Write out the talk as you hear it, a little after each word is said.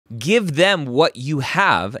Give them what you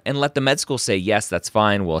have and let the med school say, yes, that's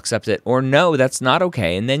fine, we'll accept it, or no, that's not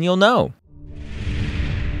okay, and then you'll know.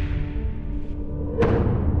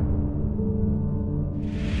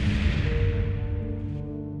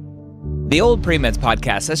 The Old PreMeds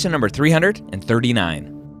Podcast, session number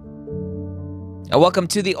 339. Welcome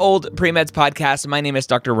to the Old PreMeds Podcast. My name is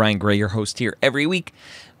Dr. Ryan Gray, your host here every week,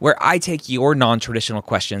 where I take your non-traditional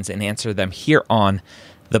questions and answer them here on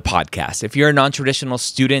the podcast. If you're a non-traditional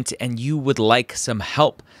student and you would like some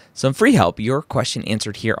help, some free help, your question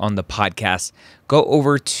answered here on the podcast, go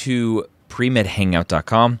over to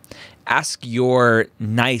premedhangout.com. Ask your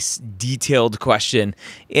nice, detailed question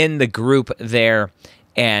in the group there,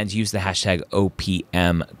 and use the hashtag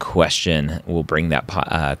OPM question. We'll bring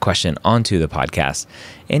that question onto the podcast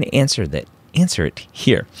and answer it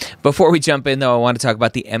here. Before we jump in, though, I want to talk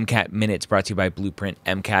about the MCAT Minutes brought to you by Blueprint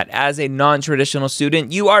MCAT. As a non-traditional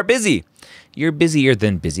student, you are busy. You're busier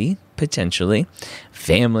than busy, potentially.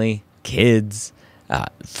 Family, kids,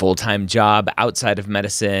 full-time job outside of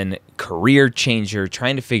medicine, career changer,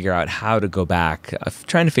 trying to figure out how to go back,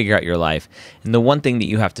 trying to figure out your life. And the one thing that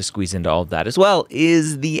you have to squeeze into all of that as well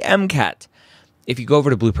is the MCAT. If you go over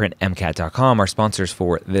to blueprintmcat.com, our sponsors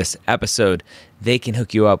for this episode, they can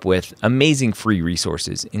hook you up with amazing free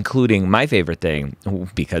resources, including my favorite thing,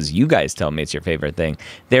 because you guys tell me it's your favorite thing,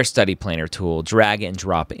 their study planner tool. Drag and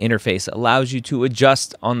drop interface allows you to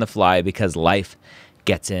adjust on the fly because life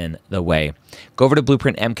gets in the way. Go over to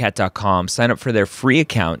blueprintmcat.com, sign up for their free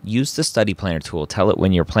account, use the study planner tool, tell it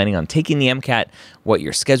when you're planning on taking the MCAT, what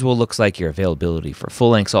your schedule looks like, your availability for full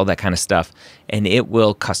lengths, all that kind of stuff, and it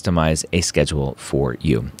will customize a schedule for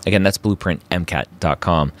you. Again, that's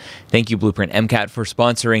blueprintmcat.com. Thank you, Blueprint MCAT, for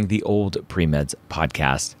sponsoring the Old PreMeds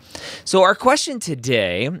podcast. So our question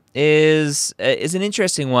today is an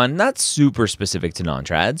interesting one, not super specific to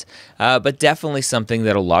non-trads, but definitely something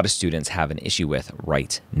that a lot of students have an issue with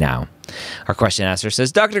right now. Our question asker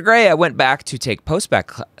says, Dr. Gray, I went back to take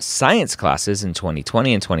post-bac science classes in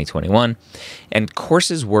 2020 and 2021, and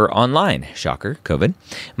courses were online. Shocker, COVID.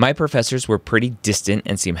 My professors were pretty distant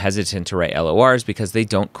and seemed hesitant to write LORs because they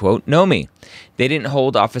don't, quote, know me. They didn't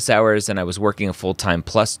hold office hours, and I was working a full-time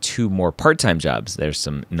plus 2 more part-time jobs. There's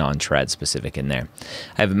some non-trad specific in there.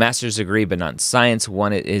 I have a master's degree, but not in science.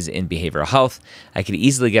 One is in behavioral health. I could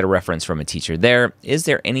easily get a reference from a teacher there. Is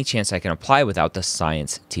there any chance I can apply without the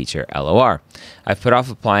science teacher LOR? I've put off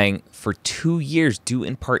applying for 2 years due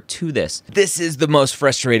in part to this. This is the most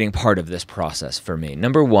frustrating part of this process for me.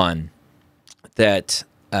 Number one, that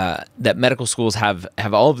medical schools have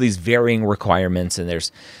all of these varying requirements, and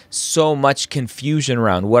there's so much confusion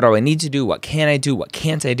around what do I need to do, what can I do, what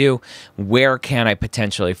can't I do, where can I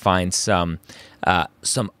potentially find some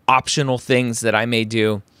optional things that I may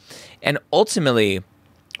do, and ultimately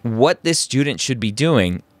what this student should be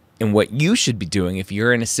doing and what you should be doing if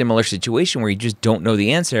you're in a similar situation where you just don't know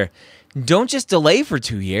the answer. Don't just delay for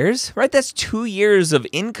 2 years, right? That's 2 years of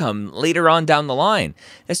income later on down the line.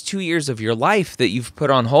 That's 2 years of your life that you've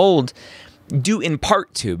put on hold due in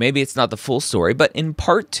part to, maybe it's not the full story, but in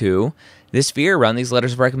part to this fear around these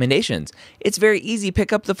letters of recommendations. It's very easy.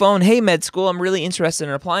 Pick up the phone. Hey, med school, I'm really interested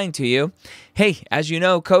in applying to you. Hey, as you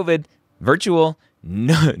know, COVID, virtual,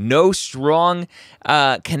 no strong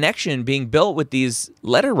connection being built with these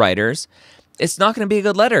letter writers. It's not going to be a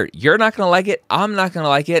good letter. You're not going to like it. I'm not going to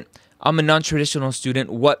like it. I'm a non-traditional student.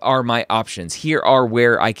 What are my options? Here are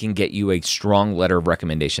where I can get you a strong letter of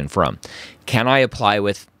recommendation from. Can I apply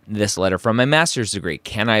with this letter from my master's degree?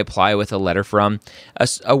 Can I apply with a letter from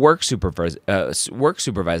a work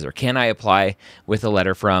supervisor? Can I apply with a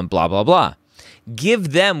letter from blah, blah, blah?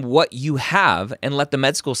 Give them what you have and let the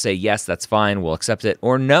med school say, yes, that's fine, we'll accept it,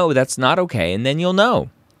 or no, that's not okay, and then you'll know.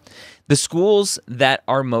 The schools that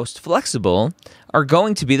are most flexible are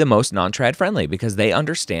going to be the most non-trad friendly because they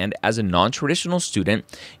understand as a non-traditional student,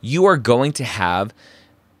 you are going to have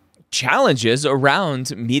challenges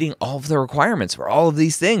around meeting all of the requirements for all of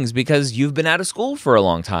these things because you've been out of school for a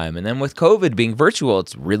long time. And then with COVID being virtual,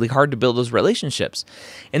 it's really hard to build those relationships.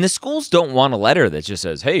 And the schools don't want a letter that just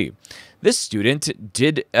says, hey, this student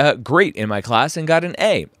did great in my class and got an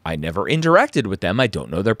A. I never interacted with them. I don't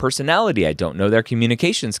know their personality. I don't know their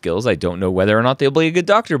communication skills. I don't know whether or not they'll be a good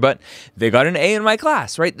doctor, but they got an A in my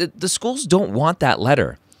class, right? The schools don't want that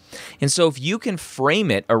letter. And so if you can frame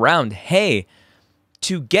it around, hey,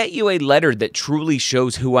 to get you a letter that truly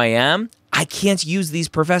shows who I am, I can't use these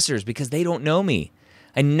professors because they don't know me.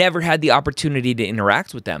 I never had the opportunity to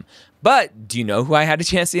interact with them. But do you know who I had a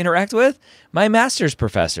chance to interact with? My master's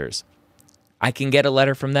professors. I can get a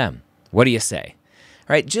letter from them. What do you say?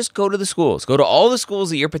 All right, just go to the schools. Go to all the schools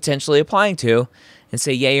that you're potentially applying to and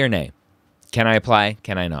say yay or nay. Can I apply?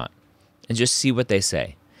 Can I not? And just see what they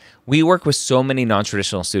say. We work with so many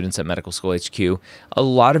non-traditional students at Medical School HQ. A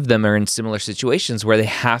lot of them are in similar situations where they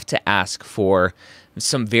have to ask for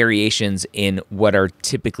some variations in what are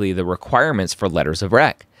typically the requirements for letters of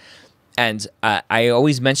rec. And I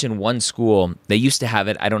always mention one school. They used to have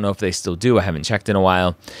it. I don't know if they still do. I haven't checked in a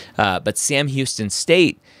while. But Sam Houston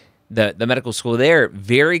State, the medical school there,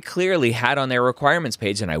 very clearly had on their requirements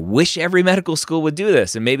page, and I wish every medical school would do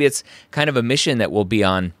this, and maybe it's kind of a mission that we'll be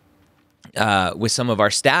on with some of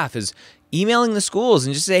our staff, is emailing the schools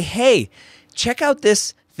and just say, hey, check out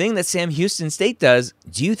this thing that Sam Houston State does.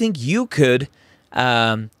 Do you think you could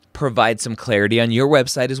provide some clarity on your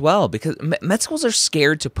website as well? Because med schools are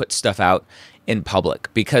scared to put stuff out in public,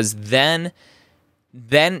 because then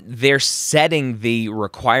they're setting the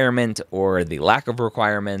requirement or the lack of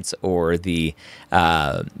requirements or the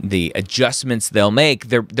adjustments they'll make.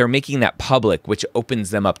 They're making that public, which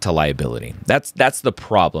opens them up to liability. That's the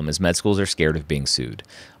problem, is med schools are scared of being sued.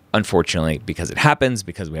 Unfortunately, because it happens,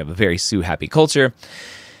 because we have a very sue-happy culture.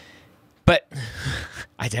 But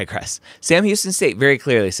I digress. Sam Houston State very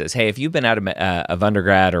clearly says, hey, if you've been out of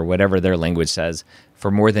undergrad or whatever their language says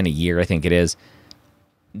for more than a year, I think it is,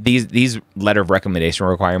 these letter of recommendation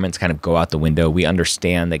requirements kind of go out the window. We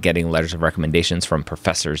understand that getting letters of recommendations from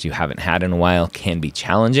professors you haven't had in a while can be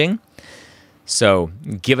challenging. So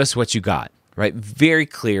give us what you got, right? Very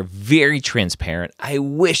clear, very transparent. I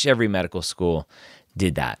wish every medical school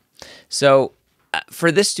did that. So for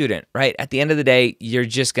this student, right, at the end of the day, you're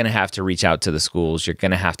just going to have to reach out to the schools. You're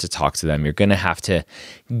going to have to talk to them. You're going to have to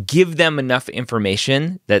give them enough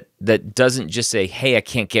information that doesn't just say, hey, I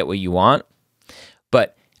can't get what you want,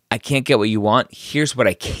 but I can't get what you want. Here's what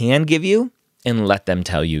I can give you, and let them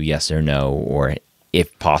tell you yes or no, or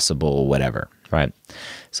if possible, whatever, right?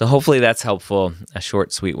 So hopefully that's helpful. A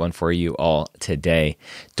short, sweet one for you all today.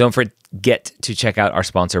 Don't forget to check out our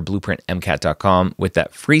sponsor, BlueprintMCAT.com, with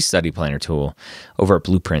that free study planner tool over at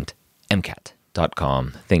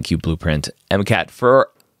BlueprintMCAT.com. Thank you, Blueprint MCAT, for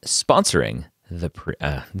sponsoring the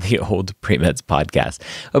Old PreMeds podcast.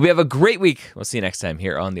 Hope you have a great week. We'll see you next time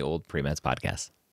here on the Old PreMeds podcast.